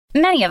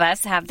Many of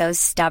us have those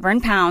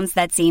stubborn pounds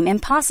that seem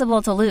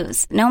impossible to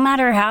lose, no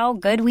matter how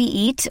good we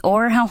eat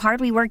or how hard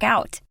we work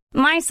out.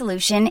 My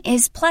solution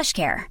is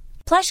PlushCare.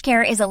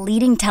 PlushCare is a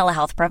leading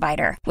telehealth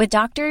provider with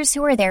doctors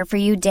who are there for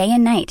you day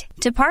and night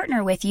to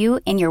partner with you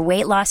in your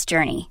weight loss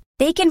journey.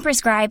 They can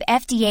prescribe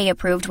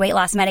FDA-approved weight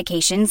loss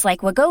medications like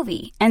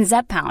Wegovy and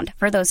Zepbound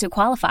for those who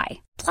qualify.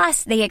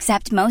 Plus, they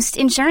accept most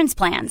insurance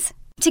plans.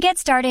 To get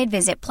started,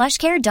 visit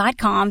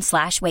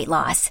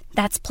plushcare.com/weightloss.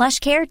 That's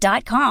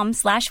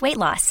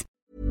plushcare.com/weightloss.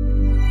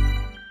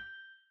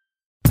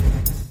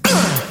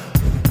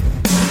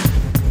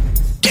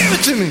 Give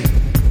it to me!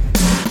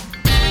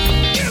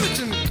 Give it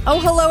to me!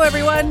 Oh, hello,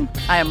 everyone.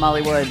 I am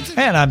Molly Wood.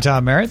 And I'm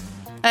Tom Merritt.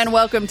 And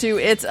welcome to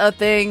It's a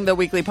Thing, the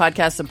weekly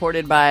podcast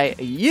supported by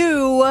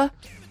you.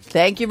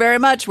 Thank you very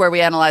much, where we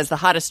analyze the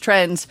hottest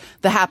trends,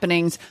 the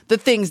happenings, the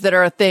things that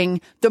are a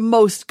thing, the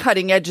most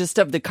cutting edgest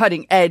of the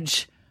cutting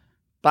edge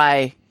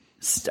by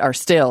our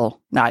still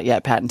not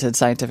yet patented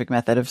scientific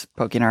method of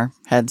poking our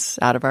heads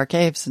out of our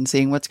caves and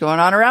seeing what's going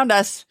on around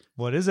us.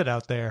 What is it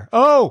out there?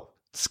 Oh,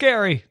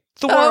 scary.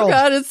 It's the world. Oh,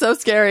 God, it's so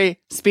scary.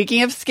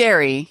 Speaking of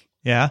scary.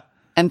 Yeah.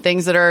 And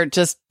things that are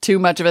just too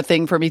much of a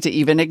thing for me to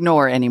even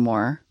ignore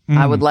anymore.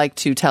 I would like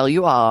to tell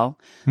you all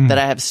that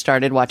I have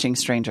started watching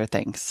Stranger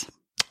Things.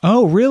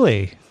 Oh,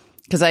 really?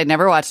 Because I had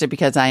never watched it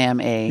because I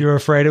am a You were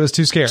afraid it was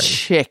too scary.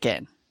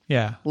 chicken.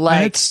 Yeah.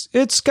 Like- And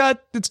it's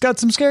got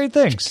some scary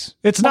things.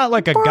 It's not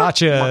like a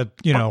gotcha,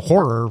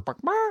 horror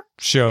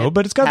show,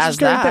 but it's got some has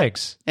scary that.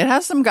 things. It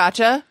has some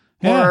gotcha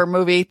Yeah. horror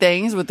movie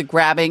things with the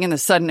grabbing and the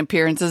sudden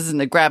appearances and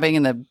the grabbing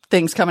and the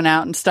things coming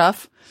out and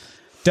stuff.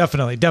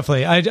 Definitely.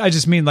 I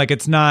just mean like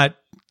it's not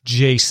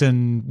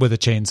Jason with a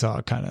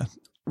chainsaw kind of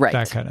Right.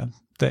 that kind of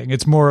thing.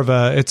 It is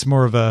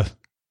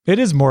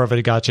more of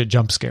a gotcha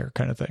jump scare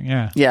kind of thing.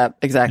 Yeah. Yeah,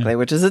 exactly.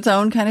 Which is its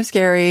own kind of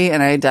scary.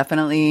 And I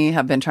definitely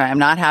have been trying. I'm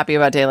not happy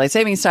about daylight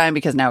savings time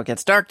because now it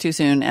gets dark too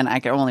soon and I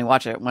can only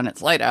watch it when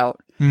it's light out.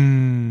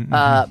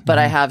 But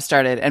I have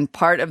started. And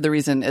part of the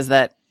reason is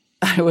that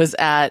I was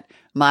at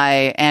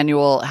my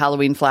annual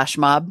Halloween flash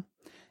mob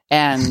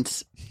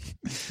and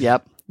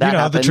yep. That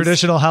happens. The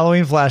traditional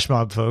Halloween flash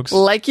mob, folks.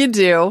 Like you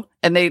do.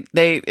 And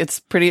it's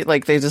pretty,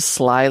 like, they just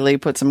slyly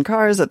put some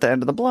cars at the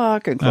end of the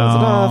block and close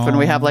it off. And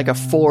we have like a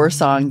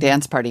 4-song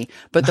dance party.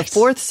 But the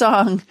 4th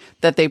song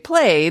that they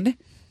played,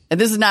 and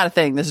this is not a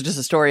thing. This is just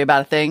a story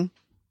about a thing.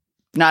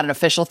 Not an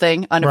official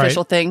thing,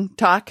 unofficial thing,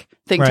 talk.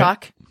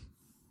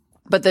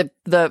 But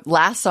the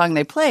last song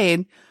they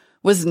played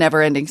was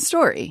Never Ending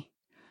Story.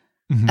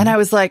 And I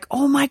was like,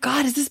 oh my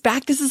God, is this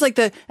back? This is like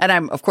and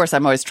I'm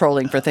always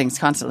trolling for things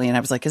constantly. And I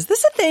was like, is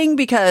this a thing?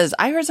 Because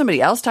I heard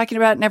somebody else talking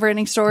about Never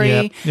Ending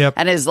Story. Yep.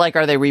 And is like,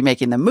 are they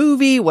remaking the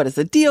movie? What is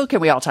the deal? Can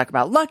we all talk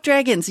about Luck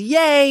Dragons?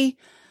 Yay.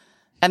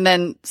 And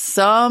then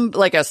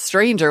a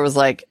stranger was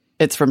like,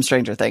 it's from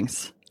Stranger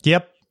Things.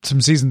 Yep. Some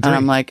season 3. And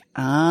I'm like,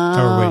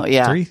 oh,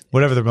 yeah. 3?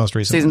 Whatever the most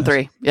recent Season one 3.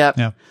 is. Yep.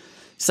 Yeah.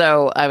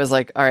 So I was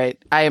like, all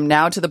right, I am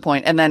now to the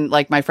point. And then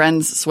like my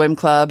friend's swim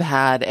club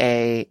had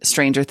a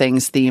Stranger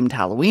Things themed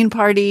Halloween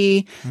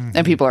party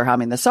and people are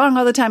humming the song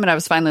all the time. And I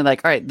was finally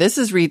like, all right, this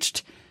has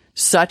reached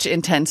such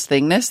intense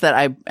thingness that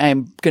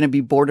I'm going to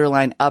be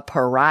borderline a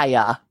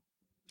pariah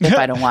if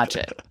I don't watch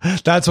it.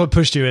 That's what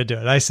pushed you into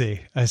it. I see.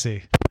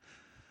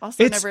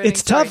 Also,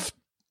 It's tough.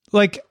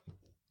 Like,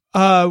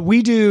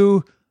 we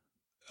do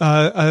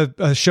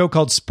a show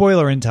called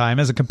Spoiler in Time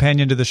as a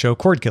companion to the show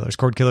Cord Killers.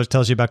 Cord Killers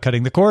tells you about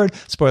cutting the cord.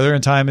 Spoiler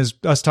in Time is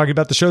us talking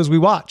about the shows we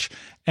watch.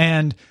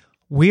 And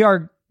we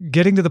are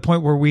getting to the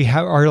point where we're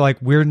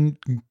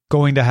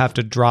going to have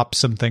to drop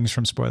some things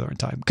from Spoiler in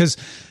Time. Because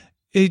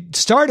it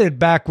started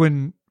back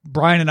when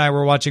Brian and I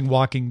were watching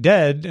Walking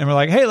Dead and we're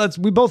like, hey,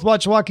 we both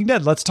watch Walking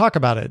Dead. Let's talk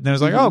about it. And it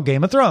was like, oh,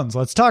 Game of Thrones.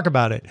 Let's talk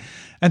about it.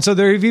 And so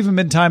there have even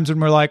been times when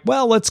we're like,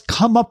 well, let's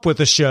come up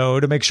with a show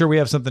to make sure we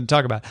have something to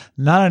talk about.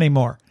 Not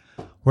anymore.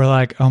 We're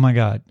like, oh my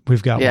God,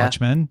 we've got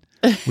Watchmen.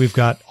 We've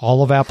got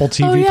all of Apple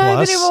TV Oh, yeah, Plus. I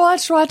haven't even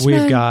watched Watchmen.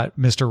 We've got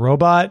Mr.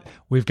 Robot.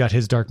 We've got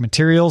His Dark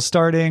Materials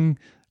starting.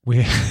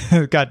 We've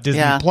got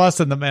Disney Plus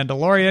and The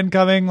Mandalorian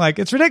coming. Like,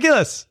 it's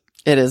ridiculous.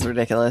 It is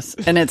ridiculous.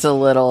 And it's a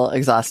little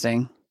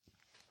exhausting.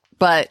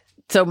 But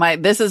so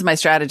this is my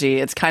strategy.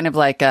 It's kind of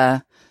like,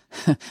 I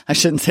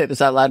shouldn't say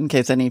this out loud in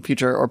case any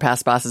future or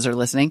past bosses are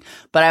listening,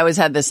 but I always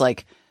had this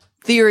like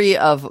theory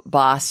of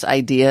boss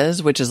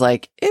ideas, which is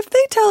like, if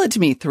they tell it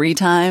to me 3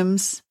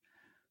 times,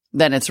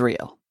 then it's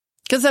real.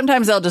 Because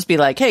sometimes they'll just be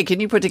like, hey, can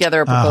you put together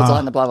a proposal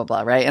on the blah, blah,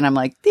 blah, right? And I'm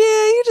like, yeah,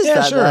 you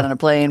just said that on a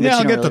plane, but Yeah, you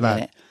I'll don't get really to that.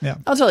 mean it. Yeah.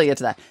 I'll totally get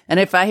to that. And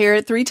if I hear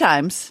it 3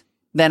 times,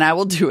 then I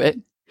will do it.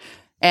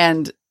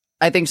 And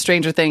I think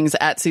Stranger Things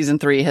at season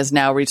 3 has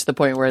now reached the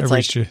point where it's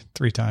like, you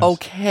 3 times.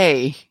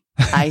 okay,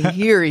 I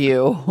hear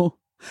you.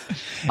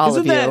 All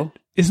of you.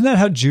 Isn't that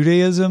how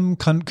Judaism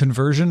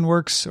conversion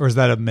works? Or is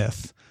that a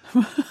myth?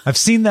 I've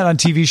seen that on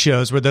TV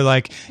shows where they're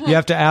like, you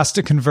have to ask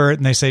to convert,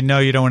 and they say, no,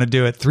 you don't want to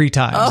do it 3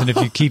 times. And if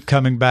you keep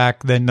coming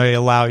back, then they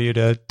allow you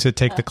to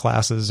take the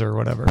classes or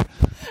whatever.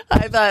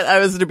 I thought I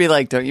was to be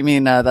like, don't you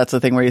mean that's the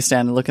thing where you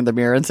stand and look in the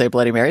mirror and say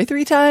Bloody Mary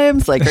 3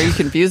 times? Like, are you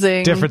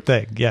confusing Different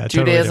thing. Yeah.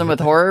 Judaism with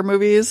horror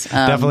movies?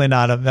 Definitely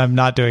not. I'm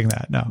not doing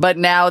that. No. But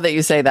now that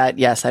you say that,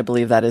 yes, I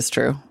believe that is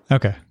true.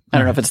 Okay. I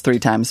don't know if it's 3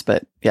 times,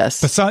 but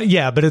yes.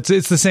 But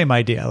it's the same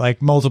idea,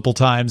 like multiple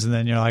times, and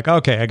then you're like,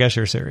 okay, I guess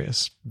you're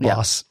serious,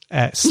 boss.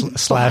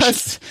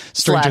 Slash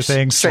Stranger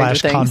Things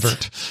 /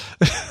 convert.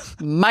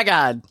 My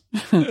God.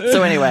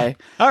 So anyway.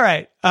 All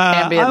right.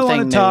 I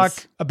want to talk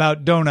news.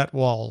 about donut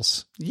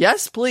walls.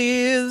 Yes,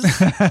 please.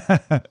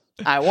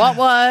 I want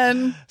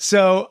one.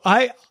 So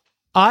I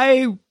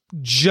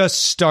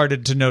just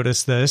started to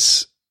notice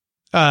this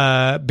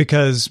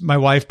because my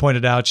wife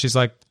pointed out, she's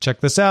like, check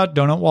this out,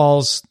 donut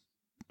walls.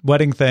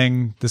 Wedding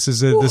thing. This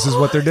is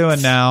what they're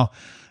doing now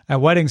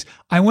at weddings.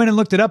 I went and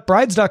looked it up.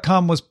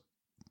 Brides.com was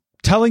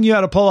telling you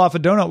how to pull off a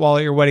donut wall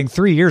at your wedding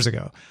 3 years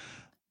ago.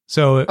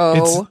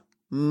 So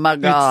my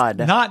God.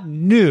 It's not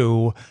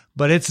new,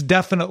 but it's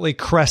definitely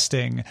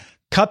cresting.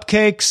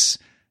 Cupcakes,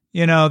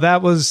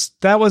 that was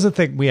a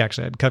thing. We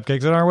actually had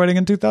cupcakes at our wedding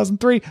in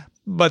 2003,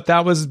 but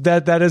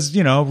that has,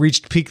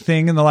 reached peak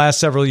thing in the last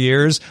several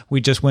years.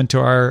 We just went to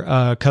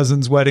our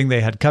cousin's wedding.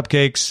 They had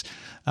cupcakes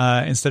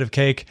instead of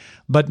cake.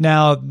 But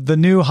now the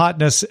new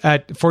hotness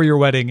for your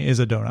wedding is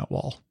a donut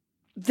wall.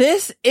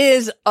 This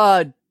is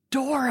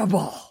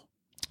adorable.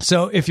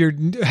 So if you're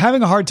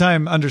having a hard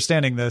time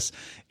understanding this,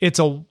 it's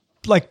a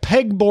like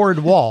pegboard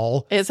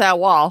wall. It's that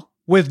wall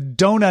with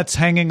donuts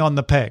hanging on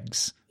the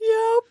pegs.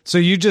 Yep. So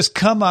you just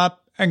come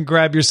up and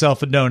grab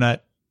yourself a donut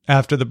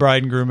after the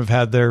bride and groom have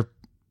had their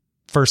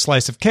first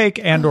slice of cake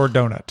and or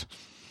donut.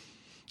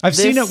 I've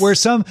seen it where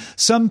some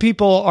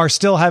people are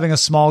still having a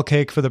small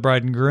cake for the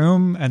bride and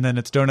groom, and then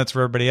it's donuts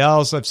for everybody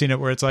else. I've seen it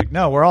where it's like,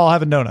 no, we're all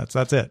having donuts.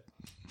 That's it.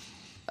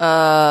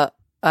 I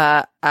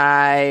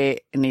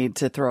need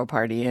to throw a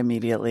party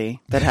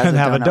immediately that has a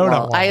donut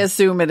wall. I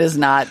assume it is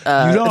not.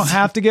 You don't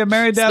have to get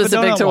married to have a donut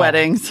specific to wall.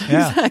 weddings.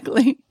 Yeah.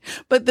 Exactly.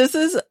 But this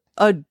is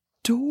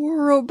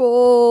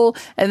adorable.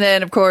 And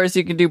then, of course,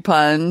 you can do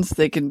puns.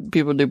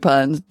 People do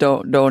puns.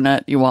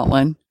 Donut. You want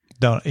one?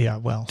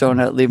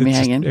 Donut, leave me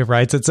hanging. It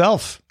writes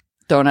itself.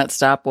 Donut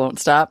stop, won't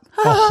stop.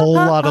 A whole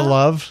lot of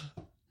love.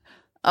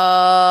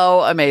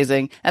 Oh,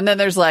 amazing. And then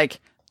there's like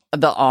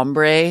the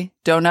ombre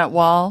donut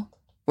wall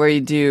where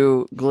you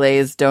do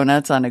glazed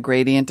donuts on a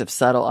gradient of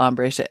subtle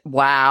ombre shade.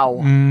 Wow.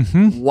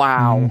 Mm-hmm.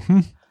 Wow. Mm-hmm.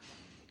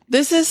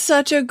 This is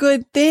such a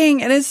good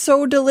thing. And it's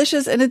so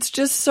delicious. And it's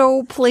just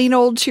so plain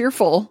old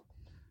cheerful.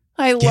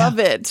 I love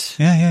it.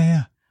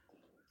 Yeah.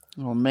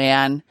 Oh,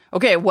 man.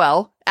 Okay,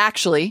 well,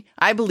 actually,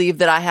 I believe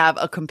that I have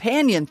a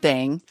companion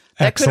thing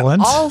that could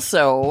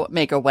also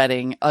make a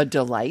wedding a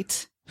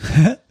delight.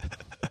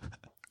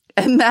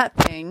 And that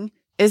thing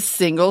is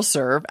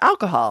single-serve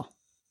alcohol.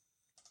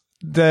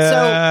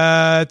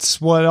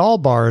 That's what all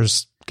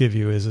bars give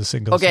you is a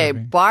single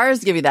serving.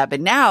 Bars give you that,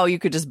 but now you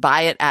could just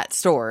buy it at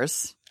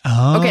stores.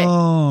 Oh. Okay.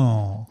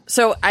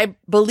 So I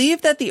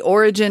believe that the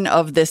origin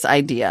of this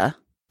idea,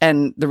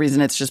 and the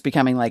reason it's just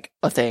becoming like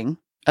a thing,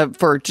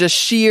 for just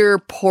sheer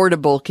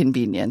portable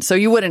convenience. So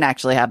you wouldn't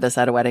actually have this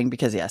at a wedding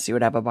because, yes, you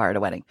would have a bar at a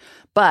wedding.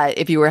 But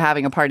if you were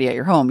having a party at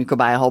your home, you could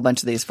buy a whole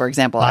bunch of these. For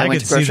example, I went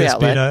to Grocery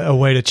Outlet. I could see this being a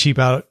way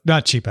to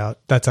not cheap out.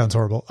 That sounds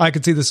horrible. I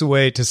could see this a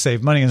way to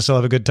save money and still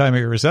have a good time at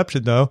your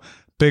reception, though.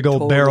 Big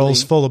old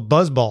barrels full of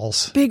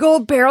buzzballs. Big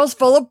old barrels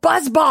full of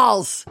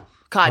buzzballs.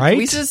 God, right?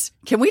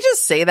 can we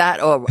just say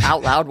that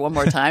out loud one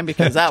more time?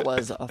 Because that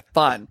was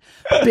fun.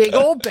 Big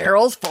old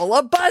barrels full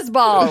of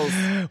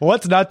buzzballs.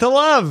 What's not to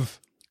love?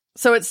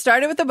 So it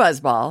started with the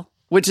buzzball,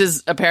 which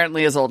is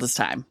apparently as old as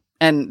time.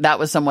 And that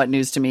was somewhat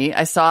news to me.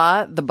 I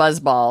saw the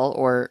buzzball,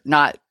 or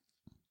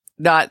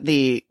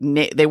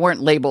they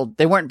weren't labeled,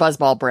 they weren't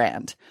buzzball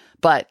brand.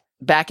 But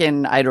back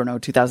in,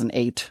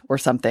 2008 or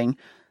something,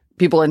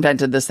 people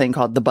invented this thing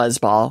called the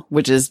buzzball,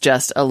 which is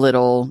just a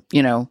little,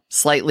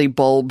 slightly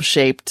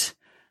bulb-shaped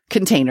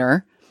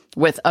container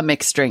with a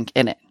mixed drink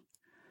in it.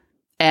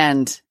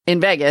 And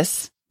in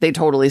Vegas, they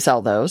totally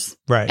sell those.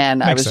 Right.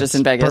 And I was just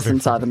in Vegas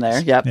and saw them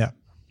there. Yep. Yeah.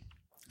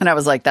 And I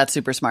was like, that's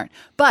super smart.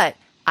 But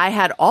I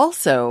had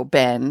also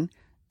been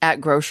at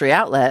Grocery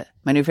Outlet,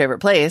 my new favorite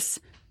place,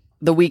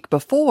 the week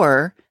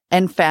before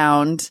and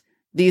found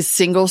these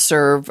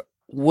single-serve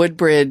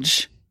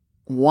Woodbridge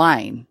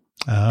wine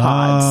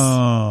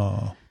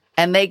pods.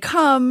 And they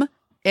come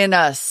in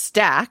a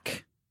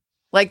stack.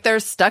 Like they're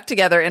stuck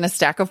together in a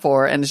stack of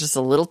 4 and it's just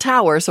a little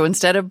tower. So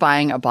instead of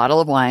buying a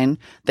bottle of wine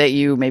that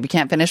you maybe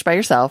can't finish by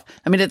yourself,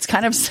 it's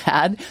kind of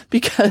sad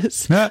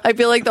because I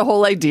feel like the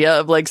whole idea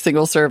of like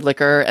single serve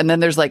liquor, and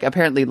then there's like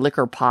apparently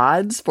liquor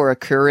pods for a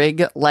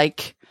Keurig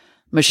like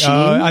machine.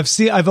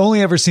 I've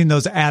only ever seen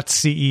those at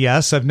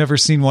CES. I've never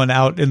seen one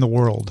out in the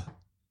world.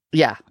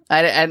 Yeah,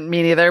 I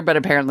me neither, but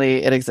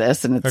apparently it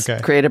exists, and it's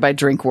created by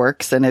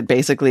DrinkWorks, and it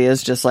basically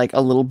is just like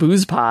a little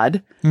booze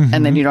pod,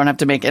 and then you don't have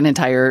to make an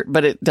entire,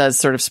 but it does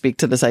sort of speak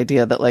to this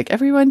idea that like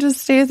everyone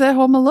just stays at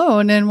home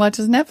alone and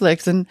watches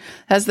Netflix and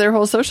has their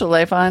whole social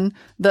life on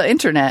the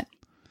internet.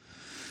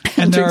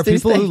 And there are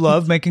people who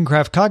love making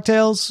craft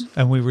cocktails,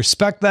 and we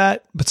respect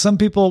that, but some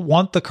people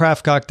want the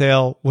craft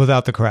cocktail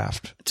without the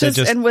craft.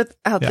 And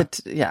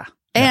without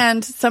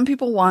and some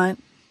people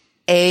want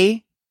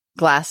a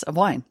glass of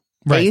wine.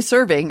 Right. A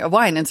serving of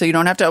wine, and so you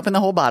don't have to open the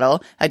whole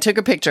bottle. I took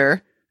a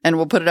picture, and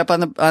we'll put it up on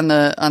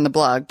the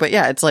blog. But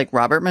yeah, it's like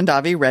Robert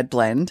Mondavi Red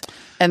Blend,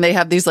 and they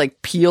have these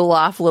like peel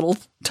off little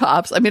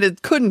tops. I mean,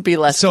 it couldn't be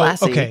less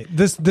classy. Okay,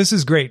 this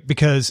is great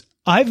because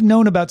I've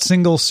known about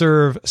single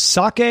serve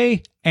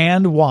sake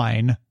and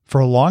wine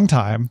for a long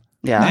time.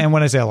 Yeah, and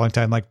when I say a long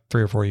time, like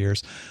 3 or 4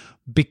 years,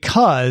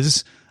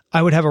 because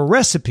I would have a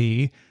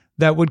recipe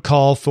that would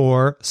call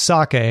for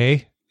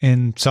sake.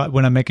 When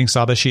I'm making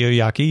saba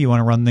shiyoyaki, you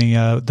want to run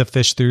the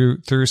fish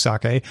through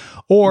sake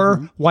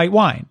or white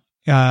wine.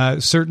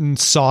 Certain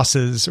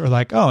sauces are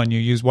like, and you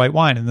use white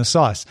wine in the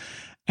sauce.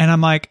 And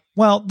I'm like,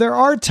 well, there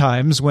are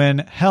times when,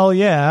 hell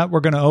yeah, we're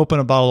going to open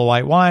a bottle of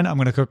white wine. I'm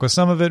going to cook with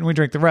some of it and we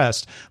drink the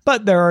rest.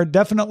 But there are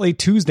definitely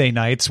Tuesday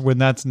nights when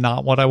that's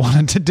not what I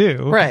wanted to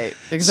do. Right,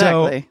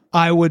 exactly. So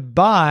I would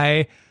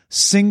buy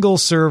single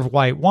serve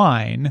white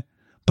wine,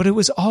 but it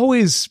was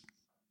always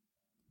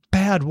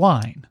bad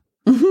wine.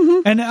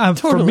 And Totally.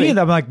 For me,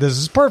 I'm like, this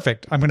is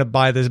perfect. I'm going to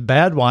buy this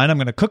bad wine. I'm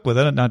going to cook with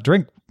it and not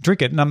drink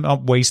it. And I'm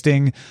not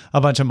wasting a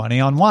bunch of money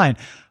on wine.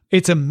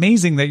 It's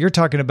amazing that you're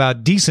talking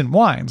about decent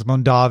wines,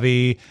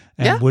 Mondavi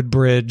and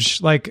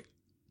Woodbridge. Like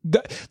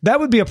that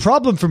would be a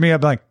problem for me.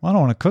 I'd be like, well, I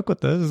don't want to cook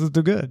with this. This is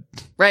too good.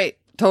 Right.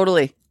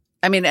 Totally.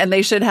 I mean, and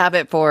they should have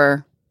it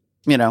for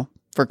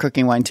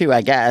cooking wine too,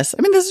 I guess.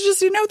 I mean, this is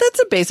just,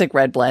 that's a basic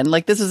red blend.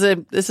 Like this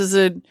is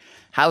a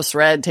house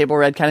red, table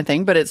red kind of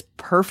thing, but it's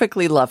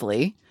perfectly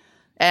lovely.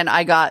 And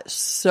I got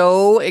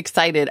so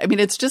excited. I mean,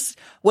 it's just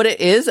what it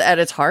is at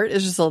its heart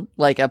is just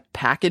like a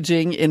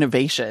packaging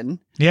innovation.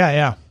 Yeah,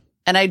 yeah.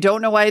 And I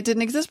don't know why it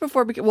didn't exist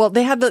before. Because,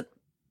 they have the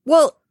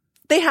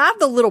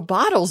little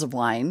bottles of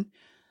wine.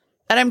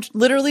 And I'm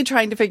literally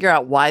trying to figure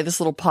out why this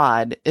little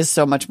pod is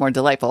so much more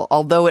delightful.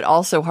 Although it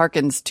also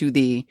harkens to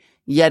the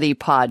Yeti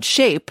pod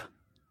shape,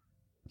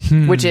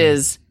 which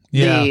is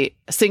the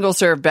single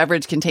serve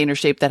beverage container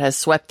shape that has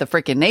swept the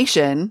frickin'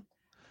 nation.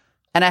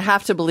 And I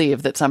have to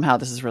believe that somehow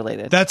this is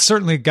related. That's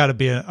certainly got to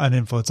be an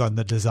influence on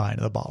the design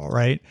of the bottle,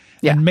 right?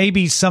 Yeah. And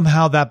maybe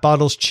somehow that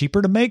bottle's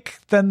cheaper to make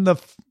than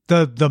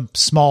the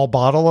small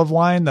bottle of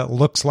wine that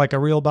looks like a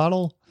real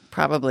bottle.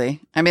 Probably.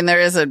 I mean,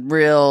 there is a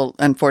real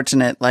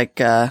unfortunate,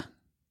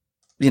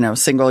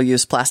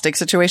 single-use plastic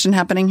situation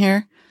happening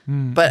here.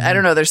 But I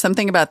don't know. There's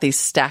something about the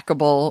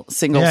stackable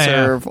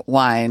single-serve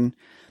wine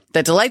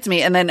that delights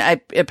me. And then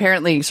I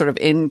apparently sort of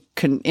in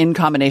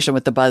combination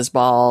with the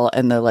Buzzball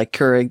and the like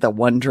Keurig, the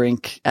one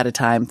drink at a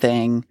time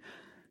thing,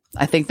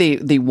 I think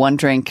the one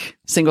drink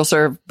single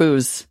serve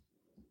booze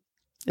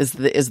is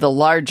the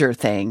larger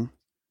thing.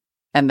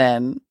 And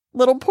then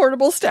little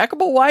portable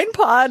stackable wine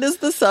pod is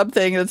the sub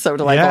thing. It's so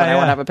delightful. And I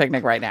want to have a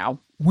picnic right now.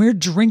 We're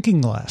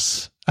drinking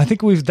less. I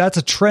think that's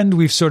a trend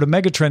we've sort of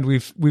mega trend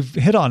we've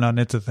hit on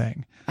It's a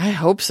Thing. I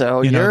hope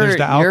so.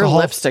 Your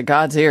lips to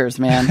God's ears,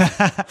 man.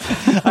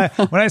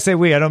 When I say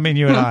we, I don't mean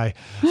you and I.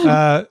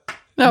 No,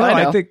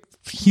 I think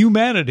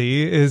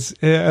humanity is,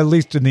 at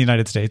least in the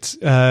United States,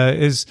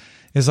 is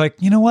like,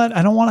 you know what?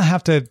 I don't want to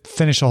have to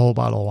finish a whole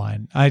bottle of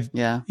wine.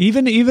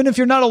 Even if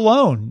you're not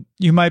alone,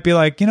 you might be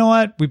like, you know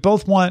what? We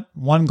both want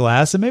one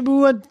glass, and maybe we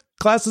want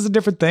glasses of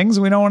different things,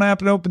 and we don't want to have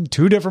to open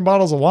 2 different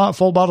bottles of wine,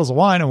 full bottles of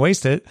wine, and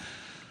waste it.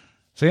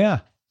 So yeah.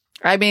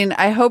 I mean,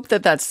 I hope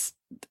that that's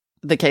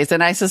the case,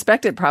 and I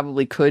suspect it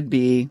probably could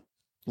be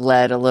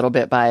led a little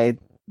bit by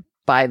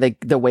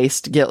the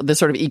waste guilt, the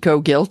sort of eco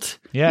guilt,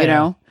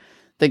 the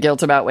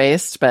guilt about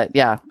waste. But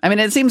yeah, I mean,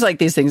 it seems like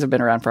these things have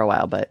been around for a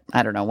while, but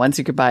I don't know. Once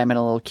you could buy them in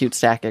a little cute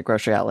stack at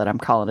grocery outlet, I'm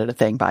calling it a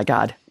thing, by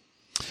God.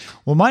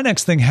 Well, my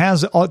next thing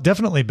has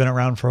definitely been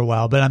around for a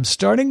while, but I'm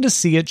starting to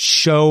see it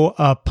show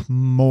up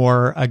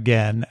more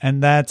again,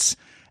 and that's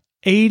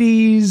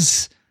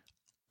 80s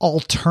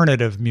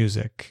alternative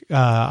music.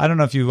 I don't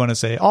know if you want to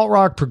say alt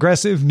rock,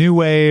 progressive, new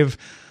wave,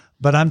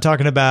 but I'm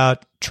talking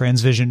about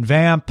Transvision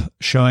Vamp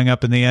showing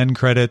up in the end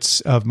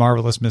credits of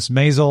Marvelous Miss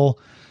Maisel.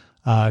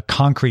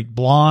 Concrete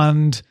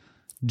Blonde,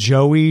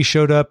 Joey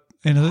showed up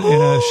in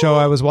a show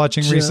I was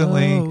watching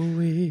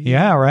recently.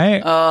 Yeah,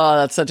 right. Oh,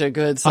 that's such a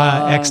good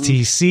song.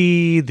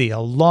 XTC, The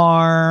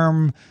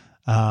Alarm,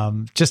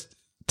 just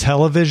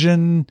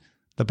Television,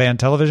 the band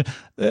Television.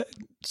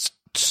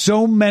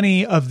 So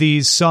many of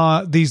these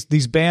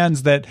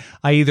bands that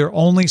I either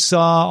only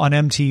saw on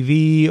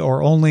MTV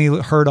or only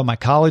heard on my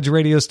college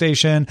radio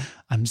station,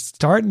 I'm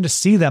starting to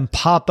see them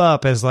pop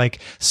up as like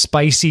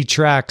spicy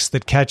tracks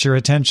that catch your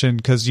attention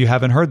because you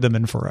haven't heard them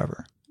in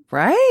forever.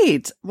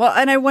 Right. Well,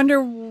 and I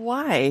wonder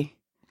why.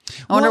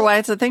 I wonder why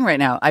it's a thing right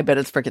now. I bet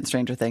it's freaking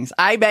Stranger Things.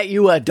 I bet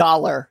you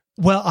 $1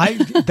 Well,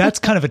 that's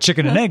kind of a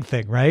chicken and egg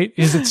thing, right?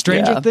 Is it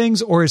Stranger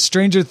Things, or is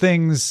Stranger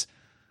Things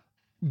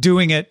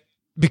doing it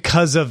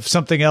because of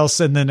something else?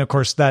 And then, of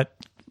course, that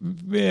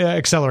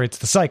accelerates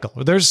the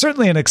cycle. There's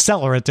certainly an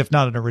accelerant, if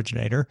not an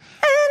originator.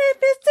 And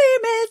if you see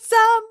me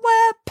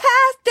somewhere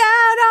passed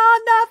out on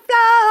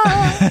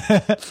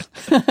the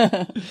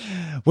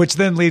floor. Which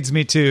then leads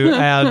me to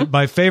add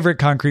my favorite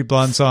Concrete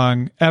Blonde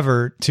song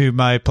ever to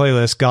my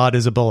playlist, God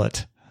is a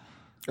Bullet.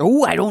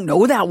 Oh, I don't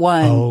know that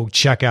one. Oh,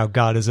 check out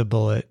God is a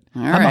Bullet.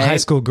 All I'm a high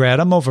school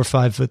grad. I'm over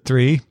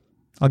 5'3".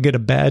 I'll get a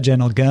badge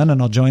and a gun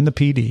and I'll join the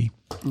PD.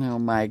 Oh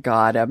my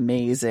God.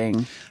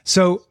 Amazing.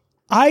 So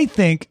I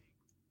think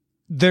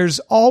there's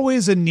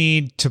always a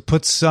need to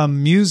put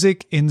some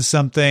music in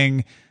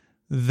something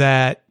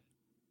that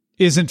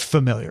isn't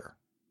familiar.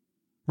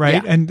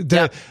 Right. Yeah. And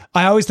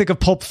I always think of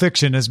Pulp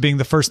Fiction as being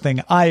the first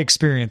thing I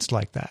experienced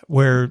like that,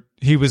 where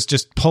he was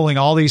just pulling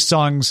all these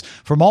songs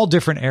from all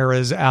different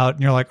eras out.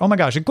 And you're like, oh my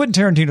gosh. And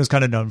Quentin Tarantino's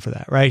kind of known for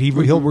that, right?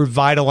 He'll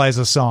revitalize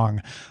a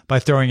song by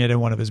throwing it in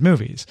one of his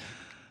movies.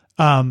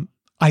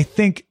 I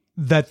think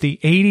that the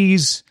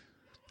 80s,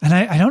 and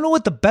I don't know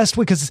what the best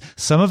way, because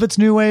some of it's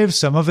new wave,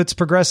 some of it's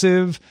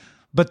progressive,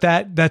 but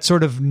that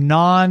sort of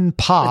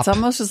non-pop. It's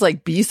almost just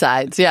like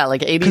B-sides. Yeah,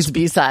 like 80s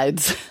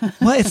B-sides.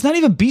 Well, it's not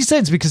even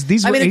B-sides, because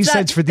these were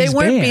A-sides for these bands. They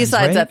weren't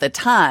B-sides right? at the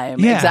time.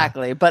 Yeah.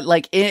 Exactly. But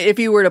like if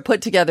you were to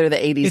put together the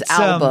 80s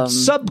album,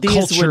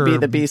 these would be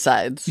the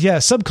B-sides. Yeah,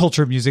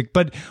 subculture music.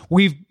 But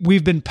we've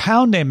been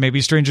pounding,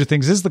 maybe Stranger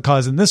Things is the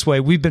cause in this way,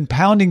 we've been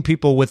pounding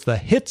people with the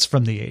hits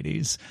from the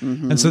 80s.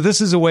 Mm-hmm. And so this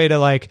is a way to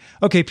like,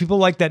 okay, people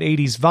like that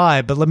 80s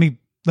vibe, but let me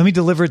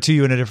deliver it to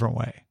you in a different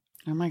way.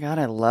 Oh my God,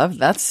 I love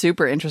that's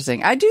super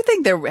interesting. I do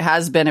think there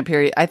has been a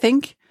period. I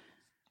think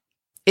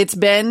it's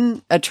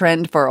been a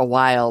trend for a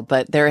while,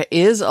 but there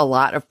is a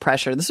lot of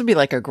pressure. This would be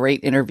like a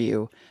great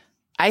interview.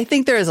 I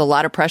think there is a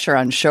lot of pressure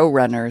on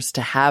showrunners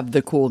to have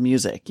the cool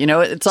music. You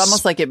know, it's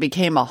almost like it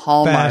became a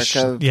hallmark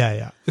of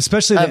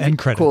especially the end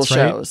credits, cool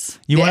right? shows.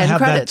 You want to have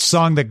that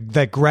song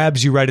that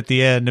grabs you right at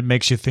the end and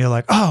makes you feel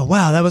like, oh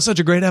wow, that was such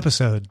a great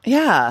episode.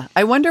 Yeah,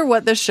 I wonder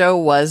what the show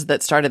was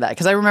that started that,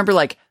 because I remember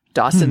like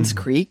Dawson's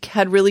Creek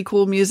had really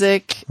cool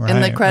music in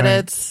the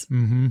credits. Right.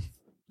 Mm-hmm.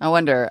 I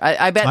wonder.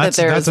 I bet that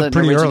there's an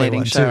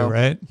originating show, too,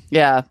 right?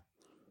 Yeah.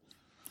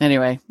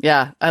 Anyway,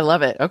 yeah, I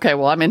love it. Okay,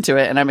 well, I'm into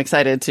it, and I'm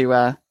excited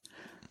to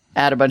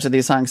add a bunch of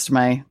these songs to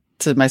my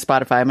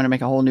Spotify. I'm going to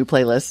make a whole new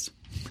playlist.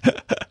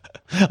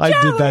 I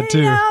did that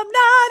too. I'm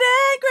not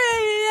angry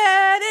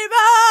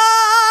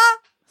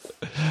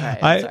anymore. All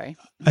right, I'm sorry.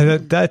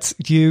 That's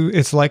you.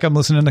 It's like I'm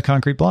listening to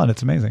Concrete Blonde.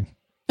 It's amazing.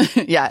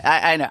 Yeah,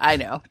 I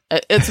know.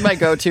 It's my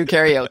go-to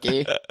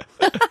karaoke.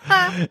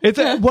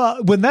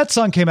 Well, when that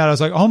song came out, I was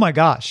like, oh my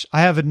gosh,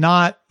 I have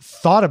not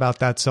thought about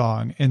that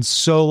song in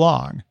so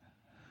long.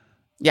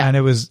 Yeah.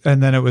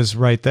 And then it was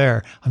right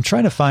there. I'm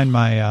trying to find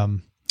my,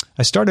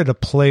 I started a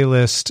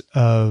playlist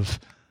of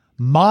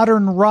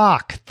modern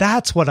rock.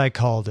 That's what I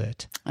called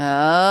it.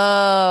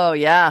 Oh,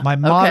 yeah. My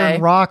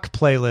modern rock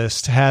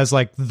playlist has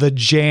like The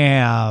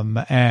Jam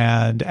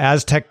and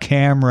Aztec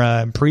Camera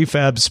and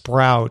Prefab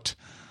Sprout.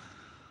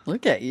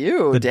 Look at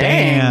you. The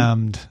Dang.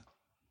 Damned.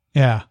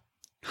 Yeah.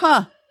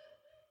 Huh.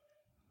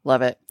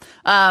 Love it.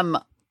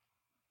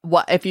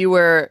 What if you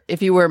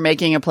were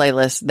making a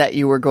playlist that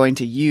you were going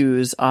to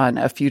use on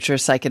a future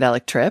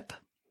psychedelic trip?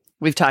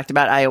 We've talked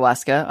about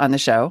ayahuasca on the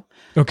show.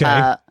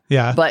 Okay.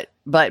 Yeah.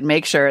 But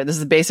make sure this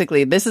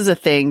is a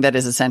thing that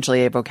is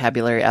essentially a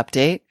vocabulary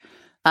update.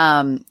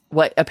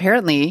 What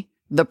apparently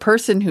the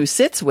person who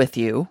sits with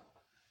you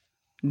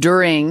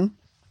during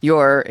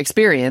your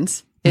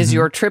experience is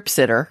your trip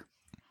sitter.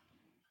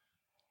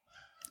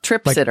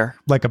 Sitter.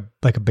 Like a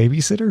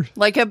babysitter?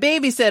 Like a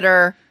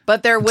babysitter,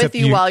 but they're with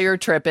you while you're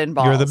tripping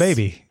balls. You're the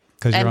baby.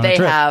 And they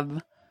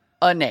have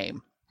a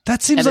name.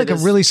 That seems like a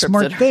really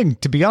smart thing,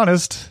 to be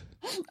honest.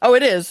 Oh,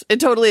 it is. It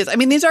totally is. I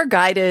mean, these are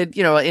guided,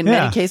 you know, in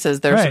many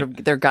cases they're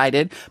they're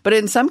guided, but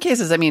in some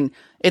cases, I mean,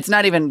 it's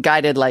not even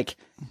guided. Like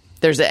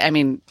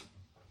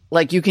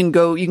like you can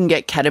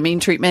get ketamine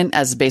treatment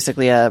as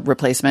basically a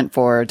replacement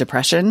for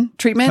depression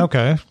treatment.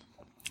 Okay.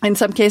 In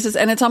some cases.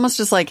 And it's almost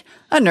just like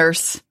a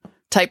nurse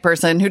type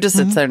person who just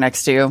sits there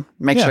next to you,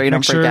 make sure you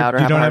don't freak out or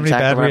have a heart attack. You don't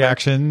have any bad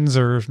reactions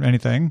or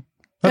anything.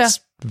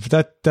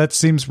 That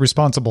seems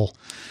responsible.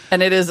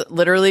 And it is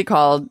literally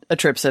called a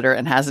trip sitter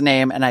and has a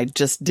name. And I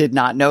just did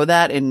not know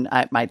that. And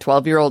my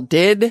 12-year-old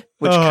did,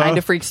 which kind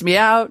of freaks me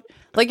out.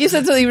 Like you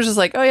said, so he was just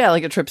like, oh yeah,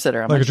 like a trip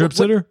sitter. I'm like a trip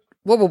sitter?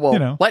 Whoa. You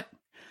know. What?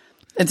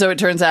 And so it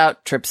turns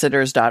out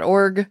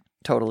tripsitters.org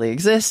totally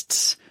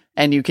exists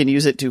and you can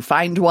use it to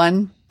find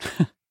one.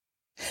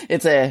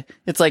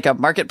 It's like a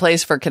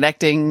marketplace for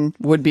connecting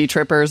would-be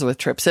trippers with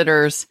trip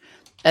sitters.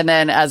 And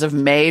then as of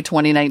May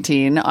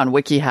 2019 on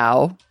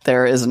WikiHow,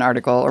 there is an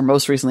article, or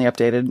most recently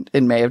updated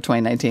in May of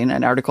 2019,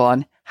 an article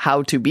on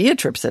how to be a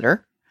trip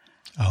sitter.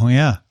 Oh,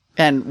 yeah.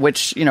 And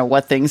which, you know,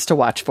 what things to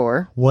watch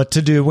for. What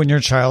to do when your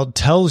child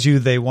tells you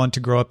they want to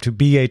grow up to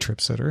be a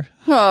trip sitter.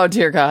 Oh,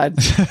 dear God.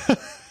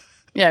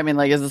 Yeah, I mean,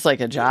 like, is this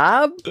like a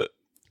job?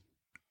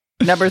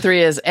 Number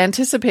 3 is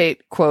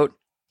anticipate, quote,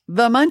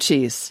 the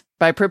munchies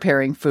by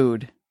preparing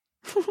food.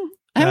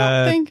 I'm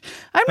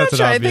not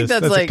sure. I think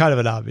that's like kind of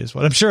an obvious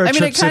one. I'm sure a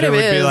trip sitter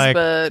would be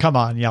like, come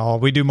on, y'all,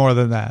 we do more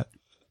than that.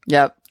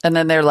 Yep. And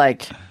then they're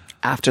like,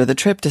 after the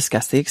trip,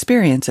 discuss the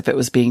experience. If it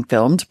was being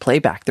filmed, play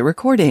back the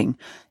recording.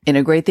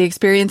 Integrate the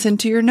experience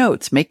into your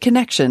notes. Make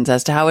connections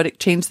as to how it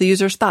changed the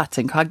user's thoughts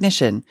and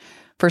cognition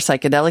for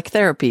psychedelic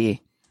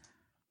therapy.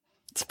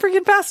 It's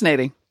freaking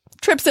fascinating.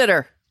 Trip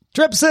sitter.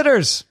 Trip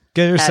sitters.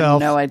 Get yourself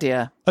no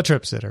idea. A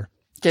trip sitter.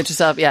 Get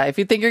yourself, if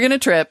you think you're going to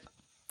trip,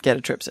 get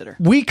a trip sitter.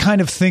 We kind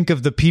of think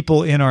of the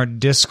people in our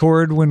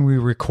Discord when we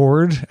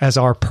record as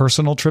our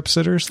personal trip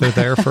sitters. They're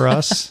there for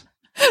us.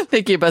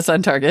 They keep us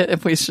on target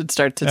if we should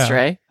start to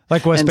stray.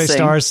 Like West Bay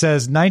Stars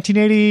says,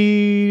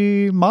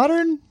 1980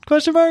 modern?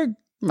 Question mark?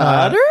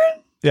 Modern?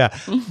 Yeah.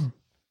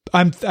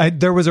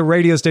 There was a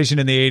radio station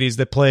in the 80s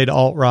that played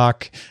alt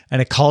rock,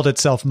 and it called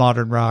itself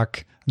modern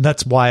rock. And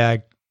that's why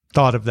I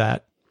thought of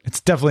that. It's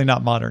definitely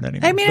not modern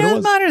anymore. I mean, it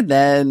was modern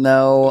then,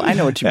 though. I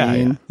know what you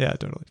mean. Yeah,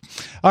 totally.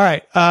 All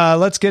right.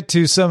 Let's get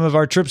to some of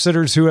our trip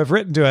sitters who have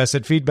written to us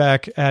at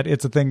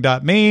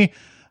feedback@itsathing.me,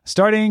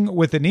 starting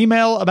with an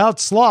email about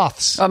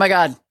sloths. Oh, my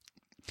God.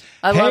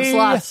 I love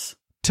sloths.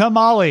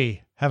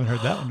 Tamale. Haven't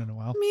heard that one in a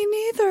while. Me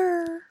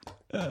neither.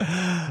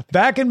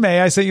 Back in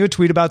May, I sent you a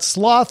tweet about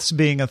sloths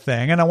being a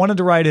thing, and I wanted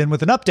to write in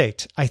with an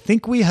update. I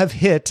think we have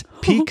hit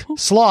peak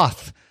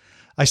sloth.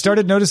 I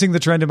started noticing the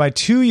trend in my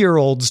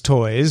 2-year-old's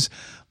toys,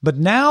 but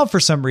now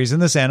for some reason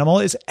this animal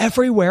is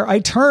everywhere I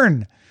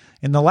turn.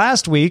 In the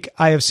last week,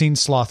 I have seen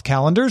sloth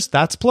calendars,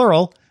 that's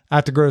plural,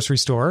 at the grocery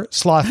store,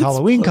 sloth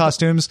Halloween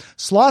costumes,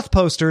 sloth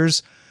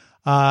posters,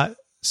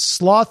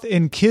 sloth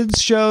in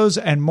kids shows,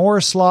 and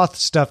more sloth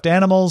stuffed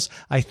animals.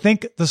 I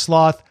think the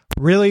sloth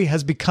really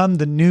has become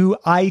the new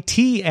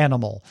IT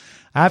animal.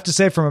 I have to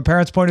say, from a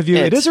parent's point of view,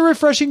 it is a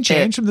refreshing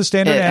change from the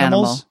standard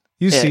animals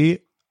you see.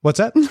 What's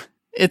that?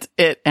 It's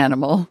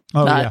animal.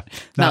 Oh,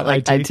 not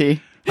like IT.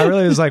 I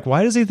really was like,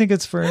 why does he think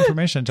it's for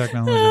information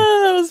technology?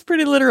 That was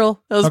pretty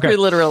literal. Pretty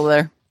literal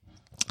there.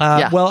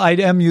 Well, I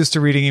am used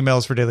to reading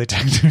emails for Daily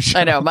Tech News Show.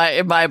 I know.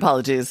 My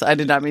apologies. I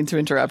did not mean to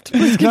interrupt.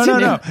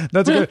 No.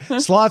 That's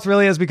good. Sloth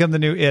really has become the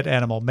new it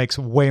animal. Makes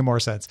way more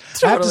sense.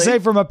 Totally. I have to say,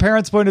 from a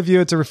parent's point of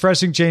view, it's a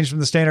refreshing change from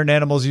the standard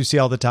animals you see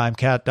all the time: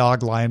 cat,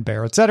 dog, lion,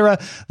 bear, etc.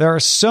 There are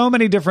so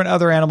many different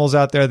other animals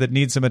out there that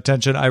need some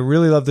attention. I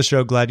really love the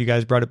show. Glad you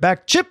guys brought it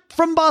back. Chip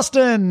from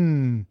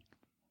Boston.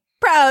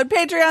 Proud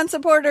Patreon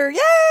supporter. Yay!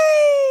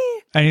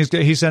 And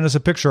he sent us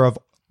a picture of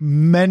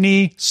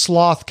many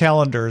sloth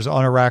calendars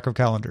on a rack of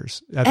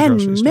calendars at the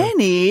grocery store. And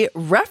many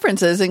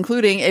references,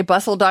 including a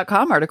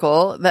Bustle.com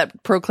article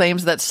that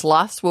proclaims that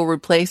sloths will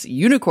replace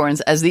unicorns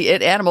as the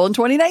it animal in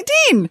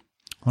 2019.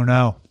 Oh,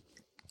 no.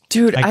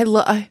 Dude, I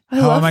love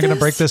How am I going to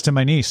break this to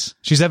my niece?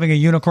 She's having a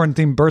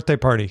unicorn-themed birthday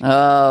party.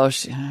 Oh,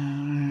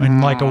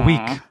 in like a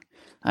week.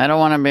 I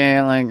don't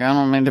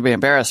mean to be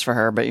embarrassed for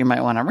her, but you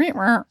might want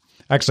to...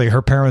 Actually,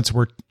 her parents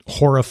were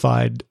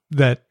horrified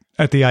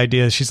at the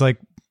idea. She's like,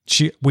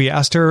 we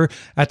asked her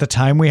at the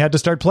time we had to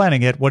start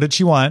planning it, what did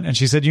she want? And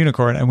she said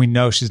unicorn, and we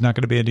know she's not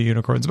going to be into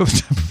unicorns by the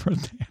time of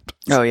birthday.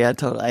 Oh yeah,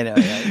 totally. I know.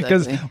 Yeah,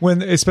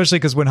 exactly. Especially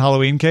because when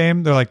Halloween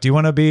came, they're like, "Do you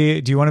want to be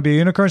a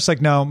unicorn?" She's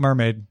like, "No,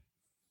 mermaid."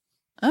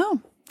 Oh,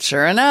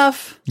 sure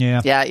enough.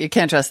 Yeah. You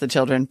can't trust the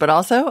children, but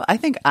also I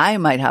think I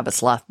might have a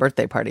sloth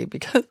birthday party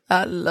because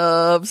I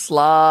love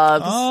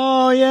sloths.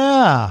 Oh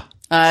yeah,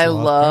 I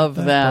love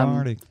them.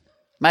 Party.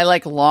 My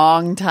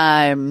long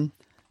time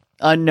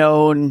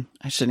unknown,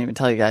 I shouldn't even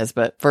tell you guys,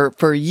 but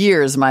for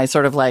years, my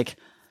sort of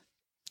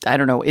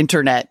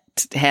internet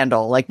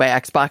handle, like my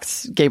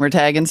Xbox gamer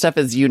tag and stuff,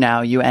 is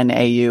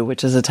UNAU,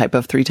 which is a type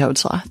of three-toed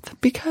sloth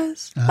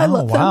because I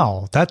love them.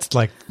 Wow. That's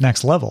like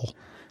next level.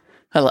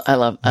 I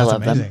love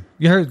them.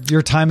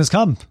 Your time has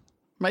come.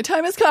 My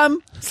time has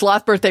come.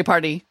 Sloth birthday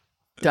party.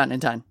 Done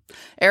and done.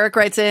 Eric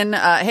writes in,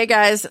 hey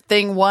guys,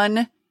 thing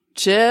one,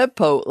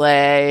 Chipotle.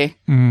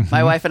 Mm-hmm.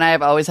 My wife and I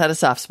have always had a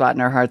soft spot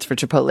in our hearts for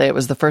Chipotle. It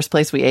was the first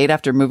place we ate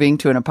after moving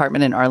to an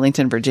apartment in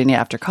Arlington, Virginia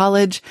after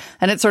college,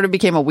 and it sort of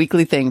became a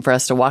weekly thing for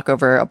us to walk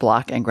over a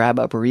block and grab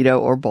a burrito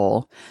or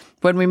bowl.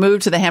 When we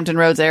moved to the Hampton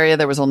Roads area,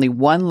 there was only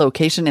one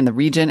location in the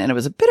region, and it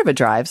was a bit of a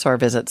drive, so our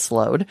visit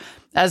slowed.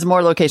 As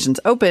more locations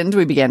opened,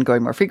 we began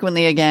going more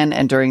frequently again,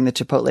 and during the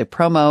Chipotle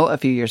promo a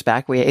few years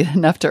back, we ate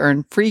enough to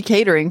earn free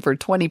catering for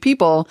 20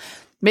 people,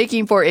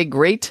 making for a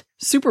great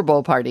Super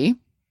Bowl party.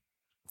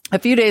 A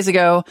few days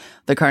ago,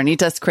 the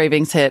carnitas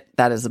cravings hit.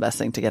 That is the best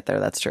thing to get there.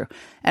 That's true.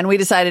 And we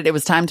decided it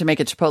was time to make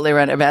a Chipotle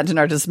run. Imagine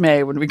our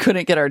dismay when we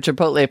couldn't get our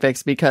Chipotle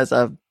fix because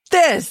of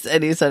this.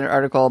 And he sent an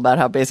article about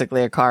how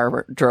basically a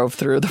car drove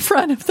through the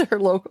front of their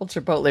local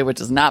Chipotle, which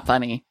is not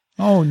funny.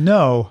 Oh,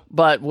 no.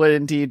 But would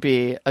indeed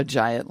be a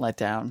giant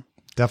letdown.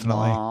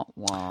 Definitely. Wah,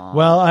 wah.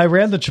 Well, I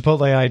ran the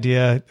Chipotle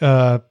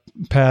idea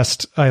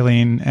past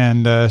Eileen,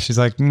 and she's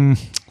like,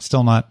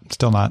 still not.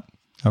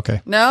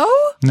 Okay. No?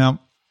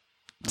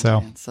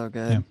 So it's so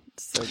good. Yeah.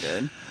 It's so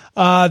good.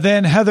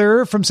 Then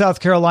Heather from South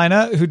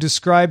Carolina, who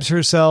describes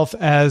herself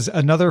as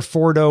another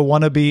Fordo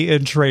wannabe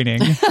in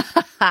training.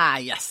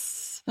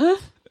 Yes.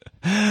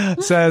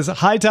 says,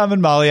 hi, Tom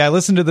and Molly. I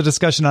listened to the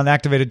discussion on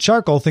activated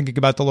charcoal thinking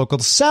about the local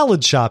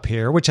salad shop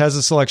here, which has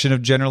a selection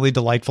of generally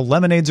delightful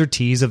lemonades or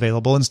teas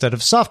available instead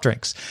of soft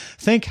drinks.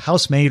 Think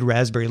house-made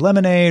raspberry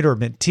lemonade or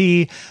mint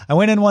tea. I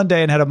went in one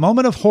day and had a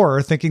moment of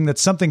horror thinking that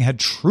something had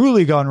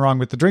truly gone wrong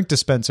with the drink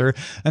dispenser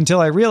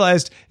until I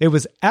realized it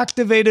was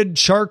activated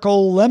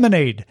charcoal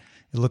lemonade.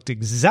 It looked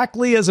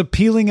exactly as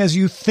appealing as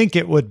you think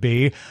it would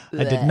be.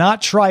 I did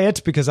not try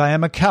it because I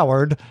am a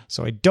coward,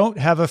 so I don't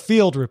have a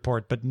field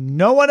report, but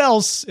no one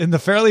else in the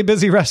fairly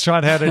busy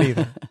restaurant had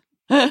it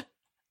either.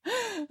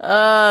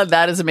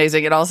 That is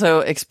amazing. It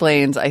also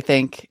explains, I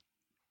think,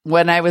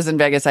 when I was in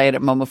Vegas, I ate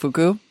at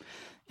Momofuku,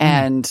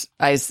 and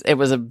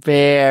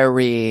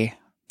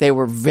they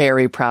were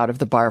very proud of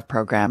the bar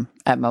program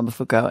at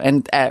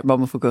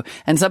Momofuku.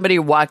 And somebody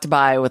walked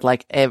by with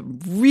like a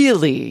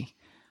really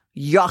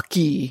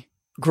yucky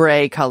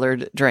gray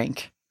colored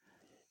drink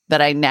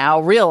that I now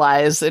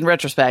realize in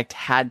retrospect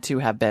had to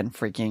have been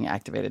freaking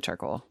activated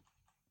charcoal.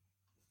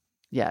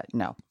 Yeah,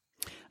 no.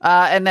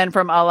 And then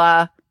from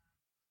Allah,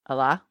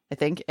 I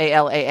think,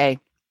 ALAA.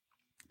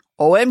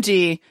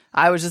 OMG,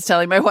 I was just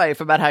telling my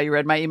wife about how you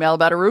read my email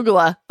about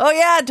arugula. Oh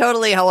yeah,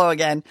 totally. Hello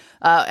again.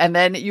 And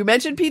then you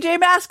mentioned PJ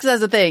Masks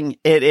as a thing.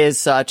 It is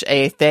such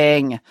a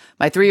thing.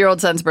 My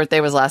 3-year-old son's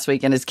birthday was last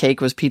week and his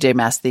cake was PJ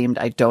Masks themed.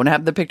 I don't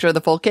have the picture of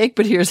the full cake,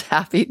 but here's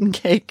half-eaten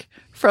cake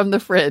from the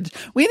fridge.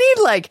 We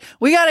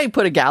gotta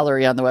put a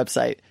gallery on the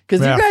website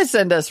because you guys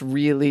send us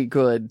really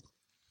good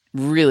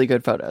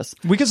photos.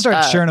 We could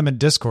start sharing them in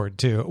Discord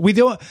too. We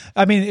don't,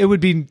 I mean, it would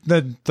be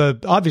the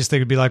obvious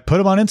thing would be like, put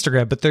them on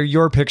Instagram, but they're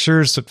your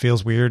pictures. So it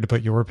feels weird to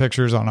put your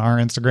pictures on our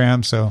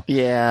Instagram. So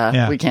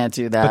yeah. We can't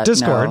do that. But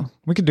Discord,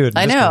 we could do it.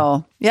 I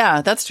know.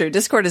 Yeah, that's true.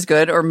 Discord is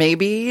good. Or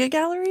maybe a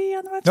gallery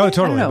on the website. Oh,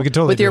 totally. We could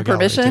totally with do your a gallery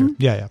permission.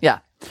 Too. Yeah.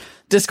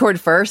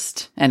 Discord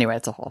first. Anyway,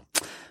 it's a whole.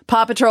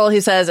 Paw Patrol,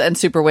 he says, and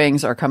Super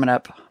Wings are coming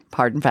up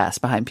hard and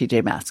fast behind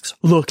PJ Masks.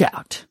 Look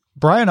out.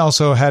 Brian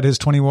also had his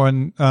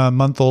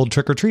 21-month-old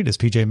Trick or Treat as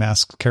PJ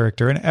Masks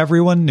character, and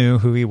everyone knew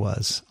who he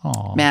was.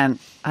 Aww. Man,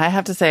 I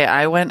have to say,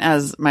 I went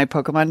as my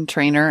Pokemon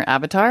trainer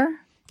avatar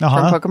from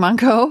Pokemon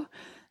Go,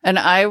 and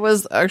I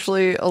was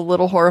actually a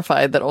little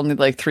horrified that only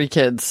like 3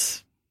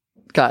 kids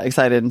got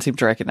excited and seemed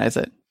to recognize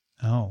it.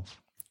 Oh.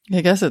 I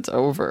guess it's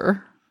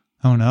over.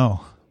 Oh,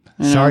 no.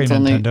 Sorry,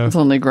 Nintendo. It's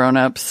only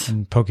grown-ups.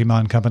 And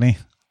Pokemon Company.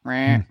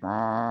 Maybe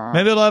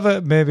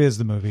it's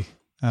the movie.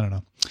 I don't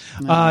know.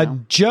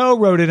 Joe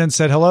wrote in and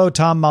said, hello,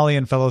 Tom, Molly,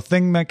 and fellow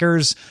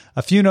Thingmakers.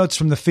 A few notes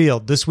from the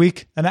field. This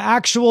week, an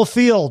actual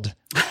field.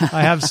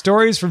 I have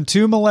stories from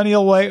 2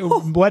 millennial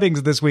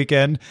weddings this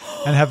weekend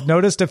and have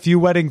noticed a few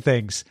wedding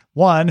things.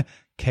 1,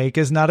 cake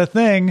is not a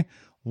thing.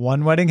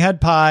 1 wedding had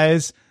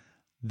pies.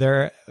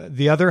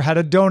 The other had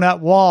a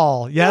donut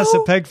wall. Yes,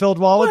 a peg-filled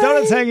wall with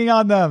donuts hanging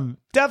on them.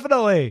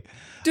 Definitely.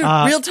 Dude,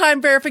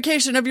 real-time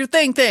verification of your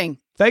thing.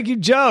 Thank you,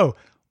 Joe.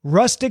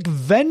 Rustic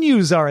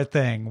venues are a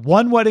thing.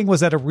 1 wedding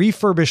was at a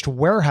refurbished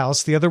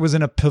warehouse. The other was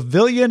in a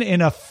pavilion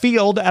in a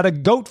field at a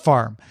goat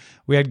farm.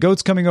 We had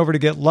goats coming over to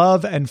get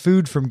love and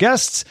food from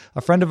guests.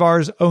 A friend of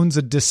ours owns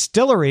a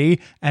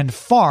distillery and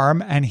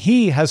farm, and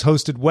he has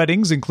hosted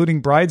weddings, including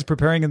brides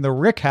preparing in the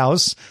rick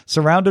house,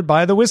 surrounded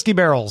by the whiskey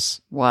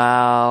barrels.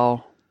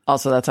 Wow.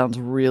 Also, that sounds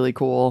really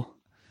cool.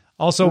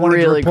 Also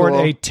wanted to report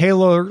a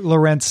Taylor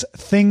Lorenz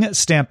thing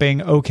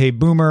stamping OK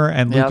Boomer,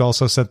 and Luke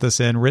also sent this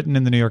in, written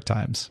in the New York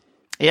Times.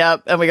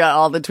 Yep, and we got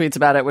all the tweets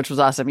about it, which was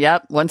awesome.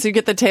 Yep, once you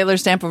get the Taylor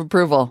stamp of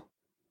approval,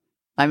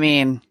 I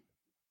mean,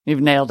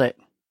 you've nailed it.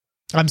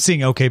 I'm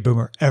seeing OK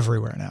Boomer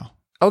everywhere now.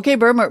 OK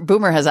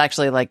Boomer has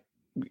actually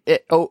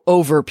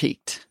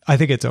over-peaked. I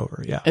think it's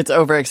over, yeah. It's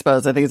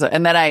overexposed, I think so.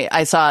 And then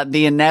I saw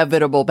the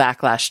inevitable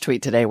backlash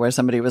tweet today where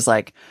somebody was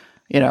like,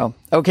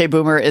 OK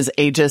Boomer is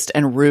ageist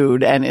and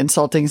rude, and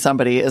insulting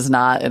somebody is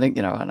not,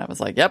 and I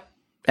was like, yep.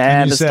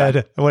 And you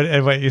said,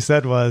 what you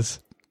said was,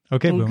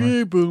 OK Boomer.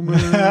 OK Boomer.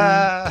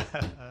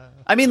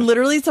 I mean,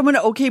 literally someone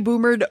OK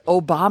Boomered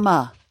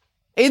Obama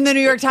in the New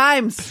York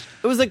Times.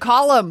 It was a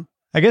column.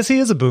 I guess he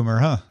is a boomer,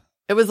 huh?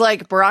 It was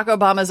like Barack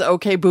Obama's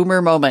OK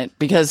Boomer moment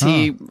because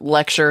he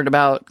lectured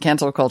about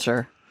cancel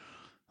culture.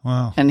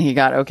 Wow. And he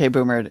got OK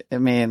Boomered. I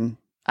mean,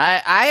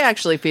 I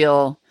actually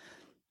feel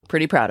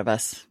pretty proud of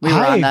us. We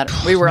were on that.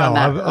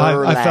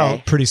 I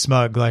felt pretty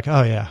smug. Like,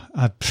 oh yeah,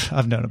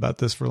 I've known about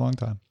this for a long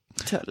time.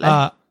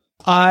 Totally.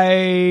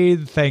 I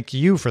thank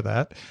you for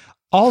that.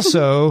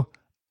 Also,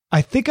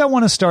 I think I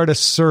want to start a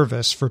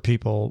service for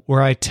people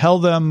where I tell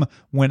them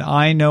when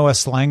I know a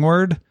slang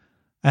word,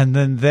 and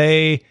then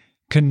they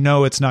can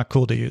know it's not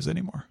cool to use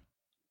anymore.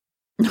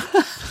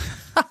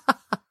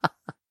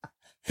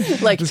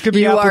 Like, this could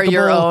be you are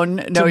your own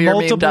know your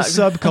multiple meme dog.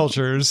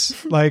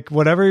 Subcultures, like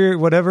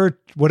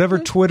whatever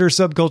Twitter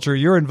subculture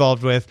you're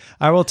involved with,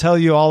 I will tell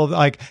you all of,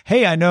 like,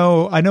 hey, I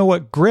know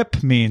what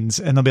grip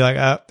means, and they'll be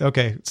like,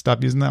 okay,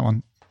 stop using that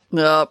one.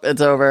 Nope,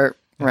 it's over.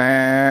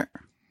 Yeah.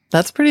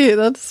 That's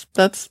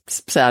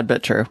sad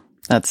but true.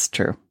 That's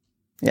true.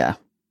 Yeah.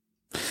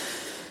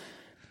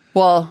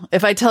 Well,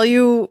 if I tell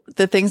you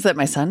the things that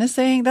my son is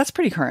saying, that's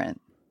pretty current.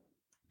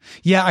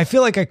 Yeah, I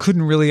feel like I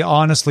couldn't really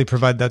honestly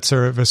provide that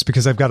service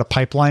because I've got a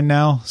pipeline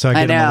now, so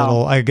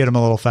I get them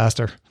a little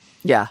faster.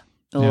 Yeah,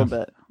 a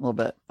little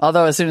bit.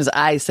 Although as soon as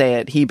I say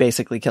it, he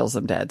basically kills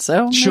them dead.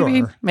 So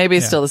maybe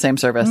it's still the same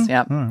service.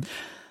 Yeah.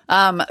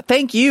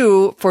 Thank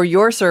you for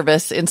your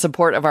service in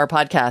support of our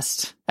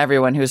podcast,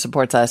 everyone who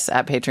supports us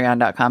at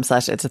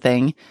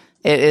patreon.com/itsatthing.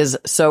 It is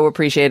so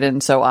appreciated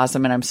and so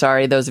awesome. And I'm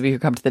sorry, those of you who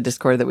come to the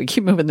Discord, that we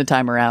keep moving the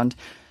time around.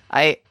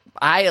 I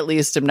at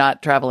least am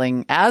not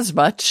traveling as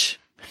much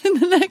in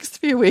the next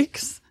few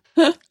weeks.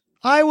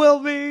 I will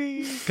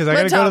be, because I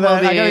gotta go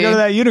to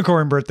that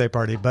unicorn birthday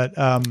party. But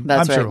that's I'm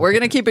right. sure We're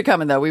gonna keep it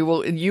coming, though. We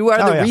will. You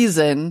are the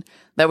reason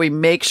that we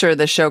make sure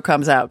the show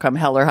comes out, come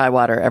hell or high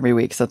water, every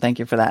week. So thank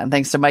you for that, and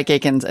thanks to Mike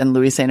Akins and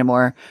Louis Saint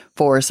Amour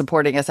for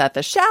supporting us at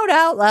the shout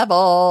out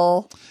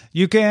level.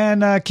 You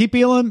can keep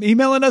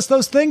emailing us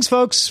those things,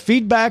 folks.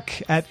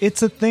 Feedback at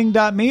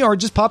itsathing.me, or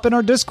just pop in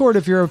our Discord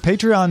if you're a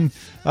Patreon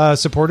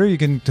supporter. You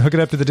can hook it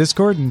up to the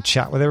Discord and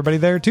chat with everybody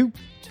there too.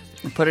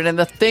 Put it in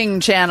the Thing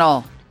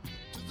channel.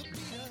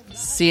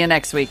 See you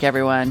next week,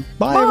 everyone.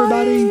 Bye.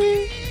 Everybody.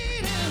 Give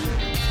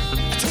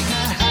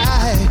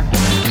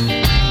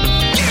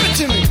it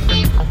to me.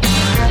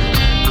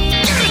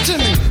 Give it to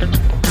me.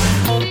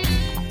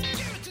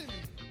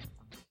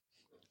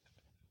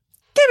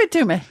 Give it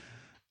to me.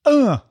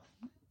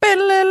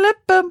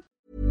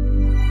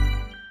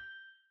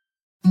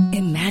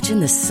 Imagine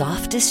the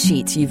softest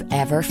sheets you've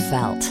ever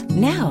felt.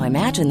 Now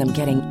imagine them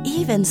getting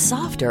even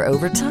softer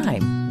over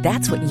time.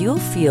 That's what you'll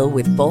feel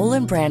with Boll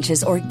 &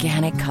 Branch's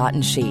organic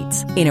cotton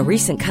sheets. In a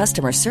recent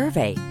customer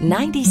survey,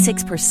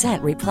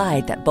 96%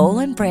 replied that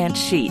Boll & Branch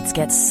sheets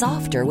get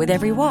softer with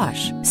every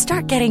wash.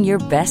 Start getting your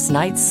best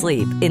night's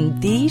sleep in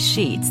these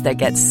sheets that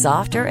get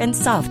softer and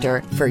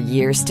softer for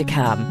years to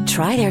come.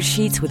 Try their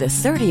sheets with a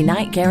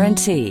 30-night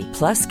guarantee.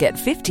 Plus, get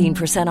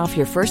 15% off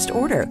your first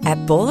order at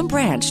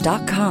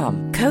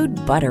bollandbranch.com. Code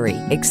BUTTERY.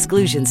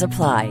 Exclusions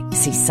apply.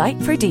 See site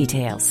for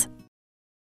details.